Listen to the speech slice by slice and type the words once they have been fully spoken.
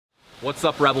What's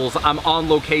up, Rebels? I'm on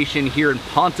location here in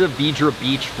Ponte Vedra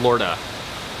Beach, Florida.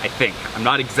 I think. I'm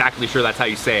not exactly sure that's how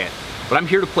you say it. But I'm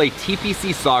here to play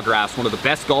TPC Sawgrass, one of the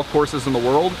best golf courses in the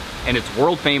world, and it's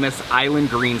world famous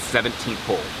Island Green 17th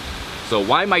hole. So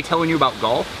why am I telling you about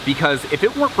golf? Because if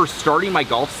it weren't for starting my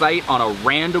golf site on a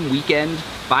random weekend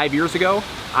 5 years ago,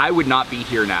 I would not be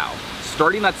here now.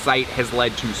 Starting that site has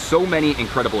led to so many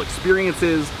incredible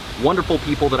experiences, wonderful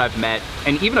people that I've met,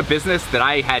 and even a business that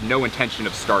I had no intention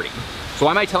of starting. So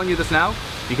why am I telling you this now?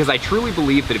 Because I truly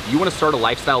believe that if you want to start a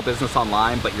lifestyle business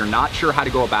online, but you're not sure how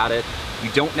to go about it, you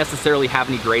don't necessarily have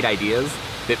any great ideas,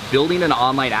 that building an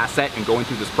online asset and going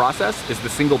through this process is the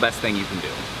single best thing you can do.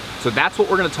 So that's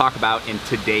what we're going to talk about in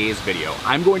today's video.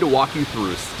 I'm going to walk you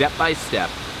through step by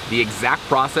step the exact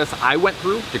process I went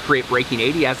through to create Breaking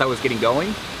 80 as I was getting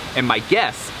going. And my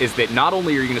guess is that not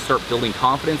only are you going to start building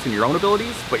confidence in your own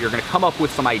abilities, but you're going to come up with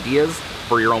some ideas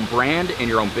for your own brand and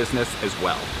your own business as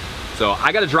well. So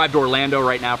I got to drive to Orlando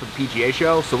right now for the PGA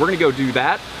show, so we're going to go do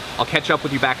that. I'll catch up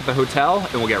with you back at the hotel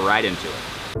and we'll get right into it.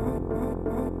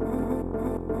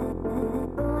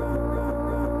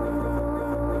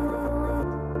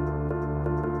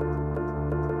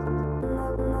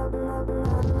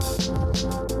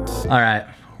 All right,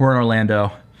 we're in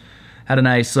Orlando. Had a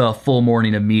nice full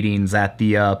morning of meetings at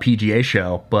the PGA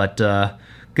show, but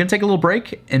gonna take a little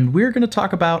break and we're gonna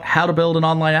talk about how to build an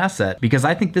online asset, because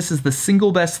I think this is the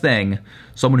single best thing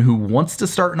someone who wants to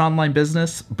start an online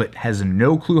business but has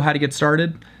no clue how to get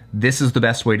started. This is the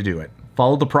best way to do it.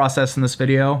 Follow the process in this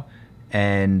video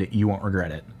and you won't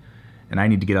regret it. And I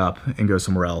need to get up and go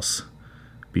somewhere else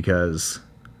because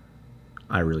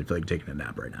I really feel like taking a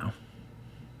nap right now.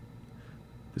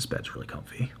 This bed's really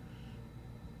comfy.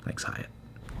 Thanks, Hyatt.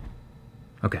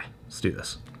 Okay, let's do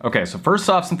this. Okay, so first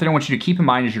off, something I want you to keep in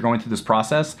mind as you're going through this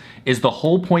process is the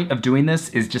whole point of doing this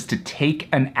is just to take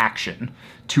an action,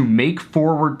 to make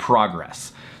forward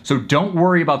progress. So don't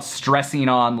worry about stressing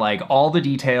on like all the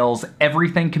details,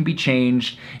 everything can be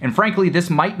changed, and frankly, this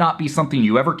might not be something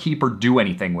you ever keep or do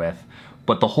anything with,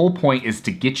 but the whole point is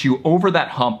to get you over that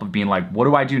hump of being like, what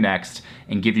do I do next,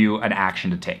 and give you an action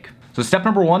to take. So step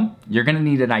number one, you're gonna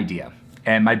need an idea.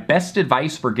 And my best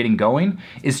advice for getting going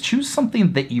is choose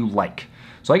something that you like.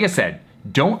 So like I said,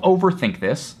 don't overthink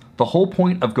this. The whole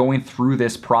point of going through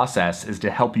this process is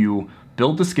to help you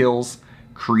build the skills,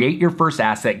 create your first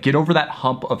asset, get over that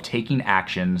hump of taking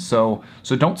action. So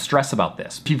don't stress about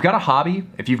this. If you've got a hobby,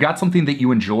 if you've got something that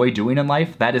you enjoy doing in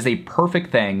life, that is a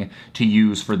perfect thing to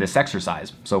use for this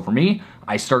exercise. So for me,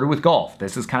 I started with golf.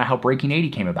 This is kind of how Breaking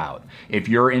 80 came about. If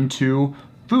you're into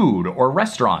food or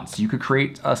restaurants, you could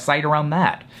create a site around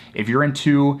that. If you're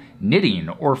into knitting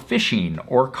or fishing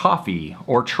or coffee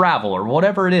or travel or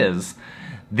whatever it is,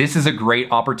 this is a great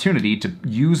opportunity to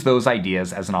use those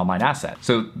ideas as an online asset.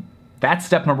 So that's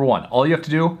step number one. All you have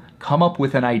to do, come up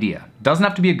with an idea. Doesn't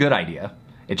have to be a good idea.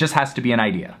 It just has to be an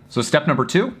idea. So step number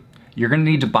two, you're gonna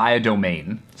need to buy a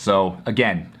domain. So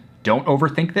again, don't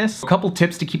overthink this. A couple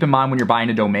tips to keep in mind when you're buying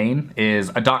a domain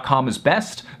is a .com is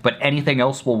best, but anything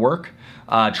else will work.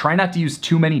 Try not to use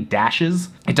too many dashes.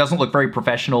 It doesn't look very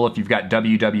professional if you've got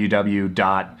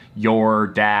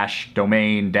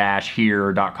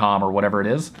www.your-domain-here.com or whatever it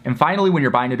is. And finally, when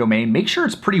you're buying a domain, make sure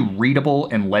it's pretty readable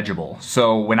and legible.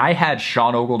 So when I had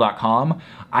SeanOgle.com,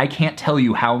 I can't tell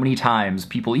you how many times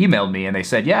people emailed me and they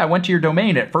said, yeah, I went to your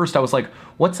domain. At first I was like,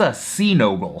 what's a Sean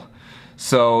Ogle?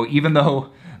 So even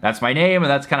though that's my name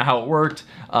and that's kind of how it worked,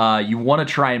 you want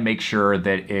to try and make sure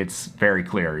that it's very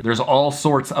clear. There's all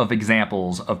sorts of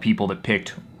examples of people that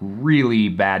picked really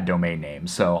bad domain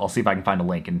names. So I'll see if I can find a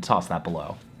link and toss that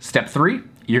below. Step three,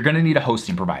 you're gonna need a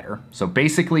hosting provider. So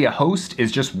basically a host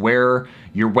is just where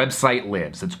your website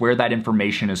lives. It's where that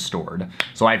information is stored.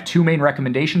 So I have two main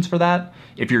recommendations for that.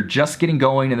 If you're just getting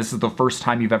going and this is the first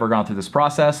time you've ever gone through this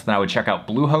process, then I would check out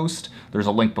Bluehost. There's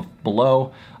a link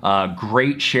below.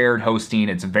 Great shared hosting.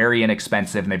 It's very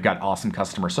inexpensive and they've got awesome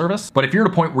customer service. But if you're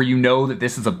at a point where you know that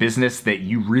this is a business that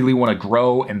you really want to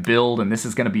grow and build and this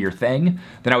is going to be your thing,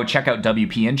 then I would check out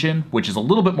WP Engine, which is a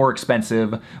little bit more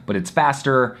expensive, but it's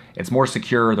faster, it's more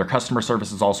secure, their customer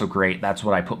service is also great. That's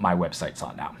what I put my websites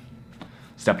on now.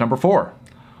 Step number four,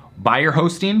 buy your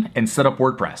hosting and set up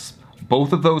WordPress.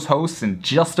 Both of those hosts and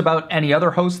just about any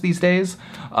other host these days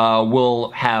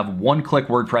will have one-click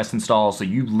WordPress install, so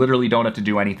you literally don't have to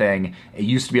do anything. It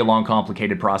used to be a long,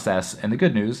 complicated process, and the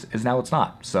good news is now it's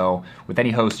not. So with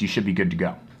any host, you should be good to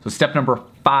go. So step number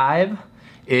five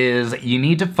is you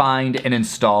need to find and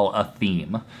install a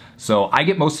theme. So I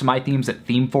get most of my themes at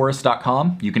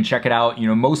themeforest.com. You can check it out. You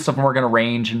know, most of them are gonna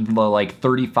range in the like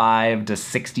 $35 to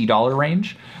 $60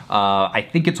 range. I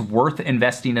think it's worth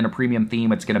investing in a premium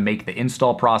theme. It's gonna make the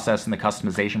install process and the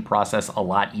customization process a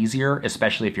lot easier,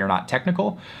 especially if you're not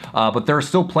technical. But there are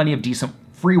still plenty of decent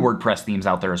free WordPress themes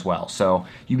out there as well. So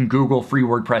you can Google free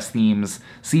WordPress themes,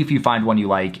 see if you find one you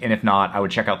like, and if not, I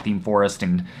would check out ThemeForest,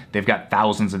 and they've got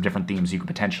thousands of different themes you could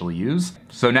potentially use.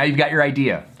 So now you've got your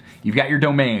idea. You've got your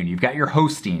domain, you've got your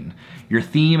hosting, your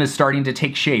theme is starting to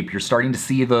take shape, you're starting to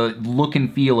see the look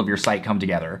and feel of your site come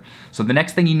together. So the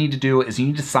next thing you need to do is you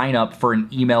need to sign up for an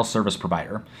email service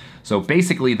provider. So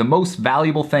basically, the most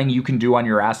valuable thing you can do on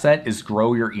your asset is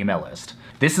grow your email list.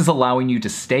 This is allowing you to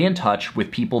stay in touch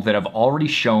with people that have already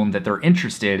shown that they're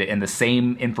interested in the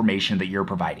same information that you're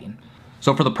providing.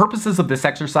 So for the purposes of this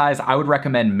exercise, I would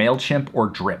recommend MailChimp or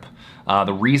Drip.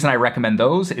 The reason I recommend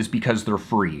those is because they're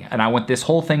free, and I want this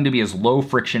whole thing to be as low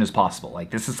friction as possible. Like,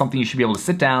 this is something you should be able to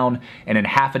sit down and in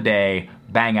half a day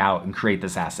bang out and create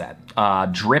this asset.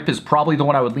 Drip is probably the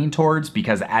one I would lean towards,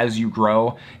 because as you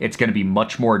grow, it's gonna be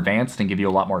much more advanced and give you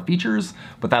a lot more features,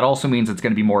 but that also means it's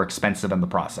gonna be more expensive in the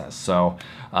process. So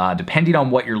depending on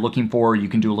what you're looking for, you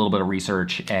can do a little bit of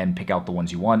research and pick out the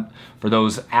ones you want. For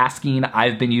those asking,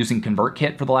 I've been using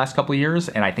ConvertKit for the last couple of years,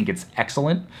 and I think it's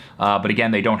excellent. But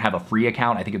again, they don't have a free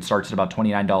account. I think it starts at about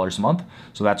 $29 a month,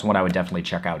 so that's one I would definitely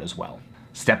check out as well.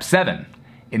 Step 7.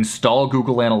 Install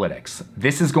Google Analytics.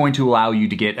 This is going to allow you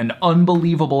to get an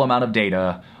unbelievable amount of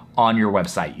data on your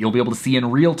website. You'll be able to see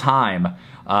in real time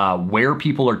where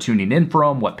people are tuning in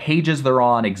from, what pages they're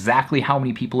on, exactly how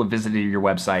many people have visited your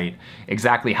website,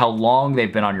 exactly how long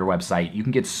they've been on your website. You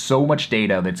can get so much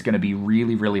data that's gonna be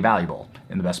really, really valuable.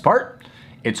 And the best part,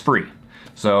 it's free.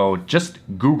 So just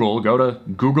go to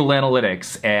Google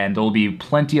Analytics, and there'll be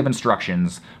plenty of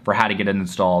instructions for how to get it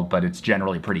installed, but it's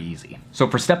generally pretty easy. So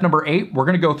for step number 8, we're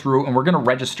gonna go through and we're gonna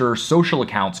register social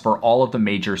accounts for all of the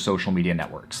major social media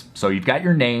networks. So you've got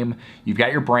your name, you've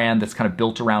got your brand that's kind of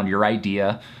built around your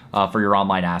idea for your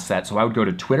online asset. So I would go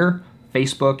to Twitter,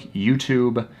 Facebook,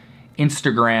 YouTube,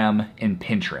 Instagram, and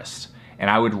Pinterest, and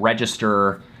I would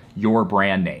register your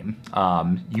brand name.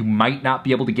 You might not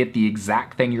be able to get the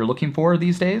exact thing you're looking for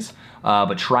these days,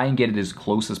 but try and get it as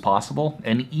close as possible.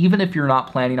 And even if you're not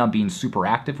planning on being super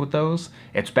active with those,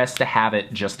 it's best to have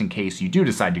it just in case you do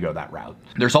decide to go that route.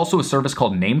 There's also a service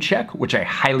called Namecheck, which I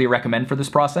highly recommend for this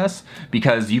process,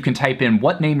 because you can type in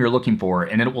what name you're looking for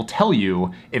and it will tell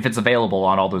you if it's available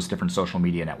on all those different social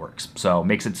media networks. So it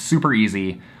makes it super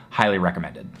easy, highly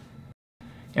recommended.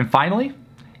 And finally,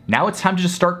 now it's time to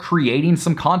just start creating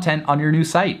some content on your new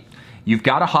site. You've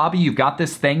got a hobby, you've got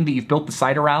this thing that you've built the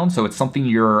site around, so it's something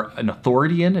you're an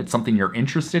authority in, it's something you're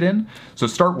interested in. So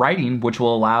start writing, which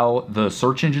will allow the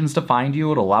search engines to find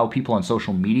you, it'll allow people on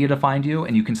social media to find you,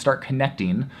 and you can start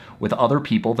connecting with other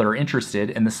people that are interested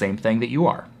in the same thing that you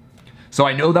are. So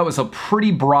I know that was a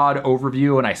pretty broad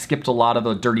overview and I skipped a lot of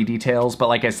the dirty details, but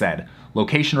like I said,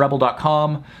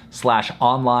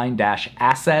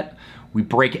 locationrebel.com/online-asset. We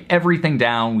break everything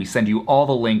down, we send you all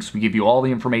the links, we give you all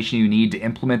the information you need to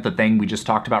implement the thing we just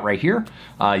talked about right here.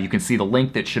 You can see the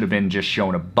link that should have been just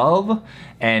shown above,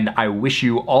 and I wish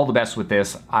you all the best with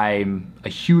this. I'm a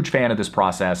huge fan of this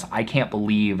process. I can't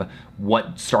believe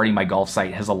what starting my golf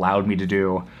site has allowed me to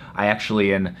do. I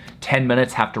actually, in 10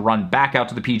 minutes, have to run back out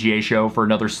to the PGA show for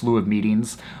another slew of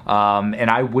meetings, and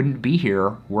I wouldn't be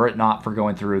here were it not for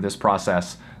going through this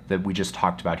process that we just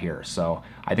talked about here. So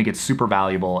I think it's super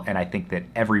valuable, and I think that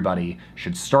everybody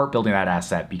should start building that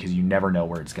asset because you never know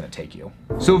where it's gonna take you.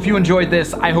 So if you enjoyed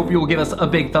this, I hope you will give us a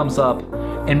big thumbs up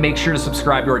and make sure to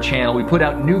subscribe to our channel. We put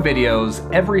out new videos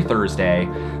every Thursday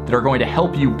that are going to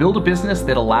help you build a business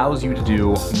that allows you to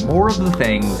do more of the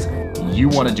things you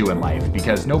wanna do in life,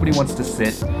 because nobody wants to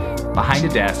sit behind a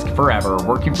desk forever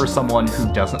working for someone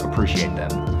who doesn't appreciate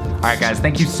them. All right, guys,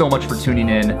 thank you so much for tuning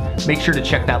in. Make sure to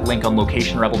check that link on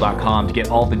locationrebel.com to get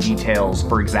all the details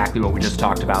for exactly what we just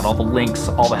talked about. All the links,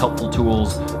 all the helpful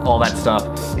tools, all that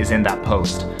stuff is in that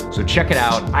post. So check it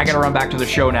out. I gotta run back to the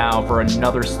show now for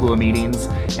another slew of meetings,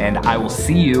 and I will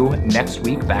see you next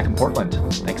week back in Portland.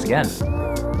 Thanks again.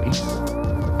 Peace.